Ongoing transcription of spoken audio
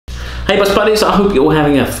Hey boss buddies, I hope you're all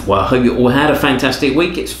having I hope you all had a fantastic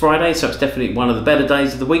week. It's Friday, so it's definitely one of the better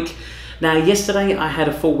days of the week. Now, yesterday I had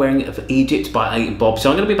a full wearing of Egypt by 8 Bob, so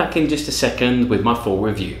I'm going to be back in just a second with my full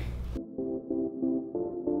review.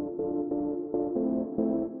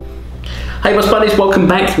 Hey boss buddies, welcome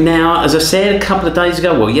back. Now, as I said a couple of days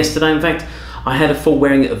ago, well yesterday in fact, I had a full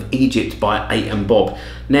wearing of Egypt by 8 Bob.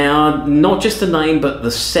 Now, not just the name, but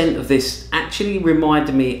the scent of this actually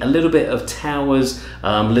reminded me a little bit of Tower's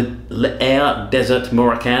L'Air Desert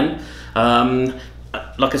Moroccan.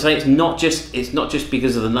 Like I say, it's not just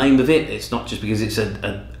because of the name of it. It's not just because it's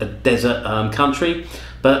a desert country,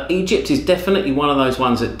 but Egypt is definitely one of those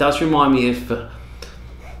ones that does remind me of.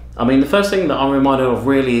 I mean, the first thing that I'm reminded of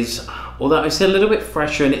really is, although it's a little bit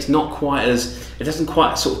fresher and it's not quite as, it doesn't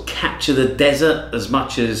quite sort of capture the desert as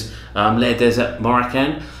much as L'Air Desert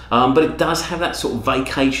Moroccan, but it does have that sort of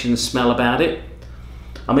vacation smell about it.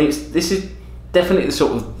 I mean, this is definitely the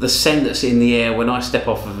sort of the scent that's in the air when I step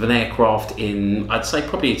off of an aircraft in, I'd say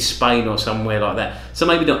probably Spain or somewhere like that. So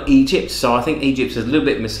maybe not Egypt. So I think Egypt's a little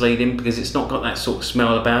bit misleading because it's not got that sort of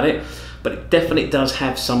smell about it, but it definitely does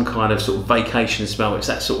have some kind of sort of vacation smell. It's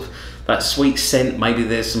that sort of that sweet scent. Maybe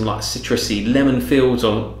there's some like citrusy lemon fields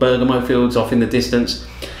or bergamot fields off in the distance.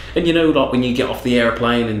 And you know, like when you get off the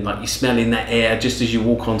airplane and like you smell in that air just as you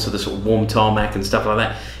walk onto the sort of warm tarmac and stuff like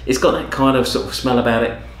that, it's got that kind of sort of smell about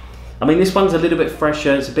it. I mean, this one's a little bit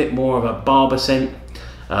fresher. It's a bit more of a barbershop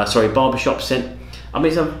scent. I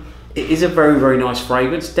mean, it is a very, very nice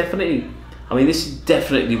fragrance. Definitely, I mean, this is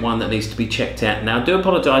definitely one that needs to be checked out. Now, I do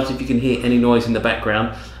apologise if you can hear any noise in the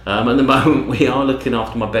background. At the moment, we are looking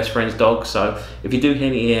after my best friend's dog, so if you do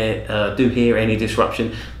hear any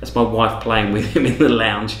disruption, that's my wife playing with him in the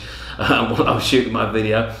lounge while I was shooting my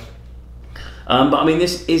video. But I mean,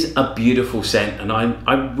 this is a beautiful scent, and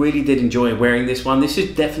I really did enjoy wearing this one. This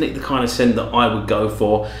is definitely the kind of scent that I would go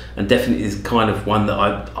for, and definitely is the kind of one that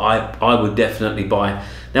I would definitely buy.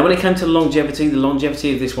 Now, when it came to the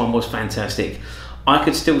longevity of this one was fantastic. I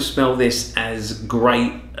could still smell this as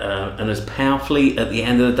great and as powerfully at the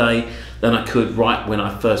end of the day than I could right when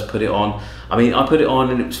I first put it on. I mean, I put it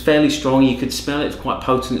on and it was fairly strong. You could smell it. It's quite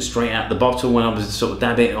potent straight out the bottle when I was sort of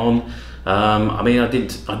dabbing it on. I mean, I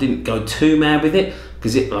didn't go too mad with it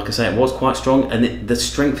because like I say, it was quite strong, and the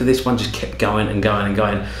strength of this one just kept going and going and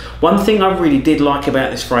going. One thing I really did like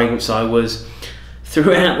about this fragrance though was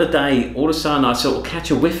throughout the day, all of a sudden I sort of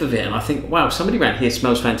catch a whiff of it and I think, wow, somebody around here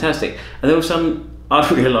smells fantastic. And then all of a sudden I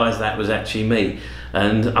realised that was actually me.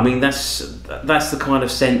 And I mean, that's the kind of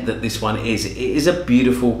scent that this one is. It is a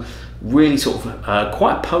beautiful, really sort of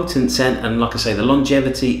quite potent scent, and like I say, the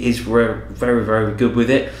longevity is very, very good with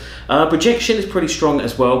it. Projection is pretty strong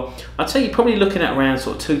as well. I'd say you're probably looking at around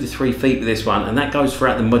sort of 2 to 3 feet with this one, and that goes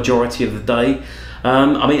throughout the majority of the day.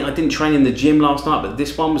 I mean, I didn't train in the gym last night, but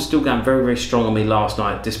this one was still going very, very strong on me last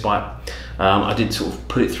night, despite I did sort of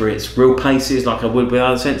put it through its real paces like I would with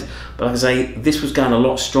other scents. But like I say, this was going a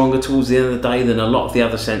lot stronger towards the end of the day than a lot of the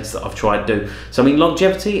other scents that I've tried to do. So I mean,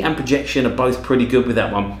 longevity and projection are both pretty good with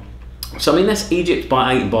that one. So I mean, that's Egypt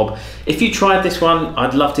by 8 Bob. If you tried this one,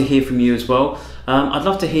 I'd love to hear from you as well. I'd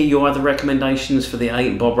love to hear your other recommendations for the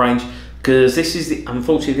 8 Bob range, because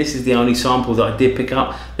unfortunately this is the only sample that I did pick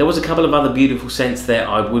up. There was a couple of other beautiful scents there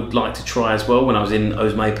I would like to try as well when I was in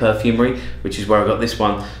Osmay Perfumery, which is where I got this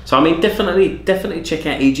one. So I mean, definitely check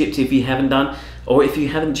out Egypt if you haven't done, or if you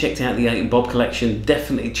haven't checked out the 8 Bob collection,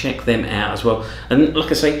 definitely check them out as well. And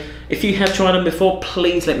like I say, if you have tried them before,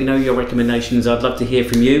 please let me know your recommendations. I'd love to hear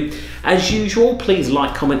from you. As usual, please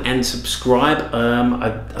like, comment and subscribe.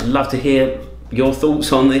 I'd love to hear your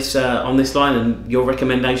thoughts on this line and your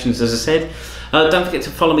recommendations, as I said. Don't forget to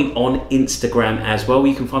follow me on Instagram as well.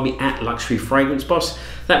 You can find me at Luxury Fragrance Boss.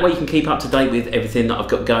 That way you can keep up to date with everything that I've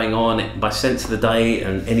got going on, my scents of the day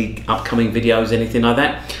and any upcoming videos, anything like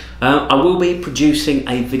that. I will be producing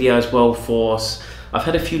a video as well for, I've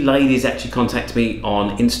had a few ladies actually contact me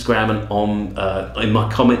on Instagram and on in my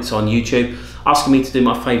comments on YouTube asking me to do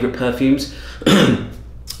my favourite perfumes.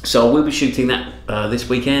 So I will be shooting that this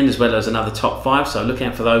weekend, as well as another top 5, so look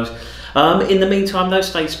out for those. In the meantime though,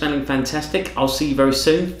 stay smelling fantastic. I'll see you very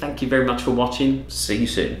soon. Thank you very much for watching. See you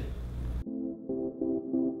soon.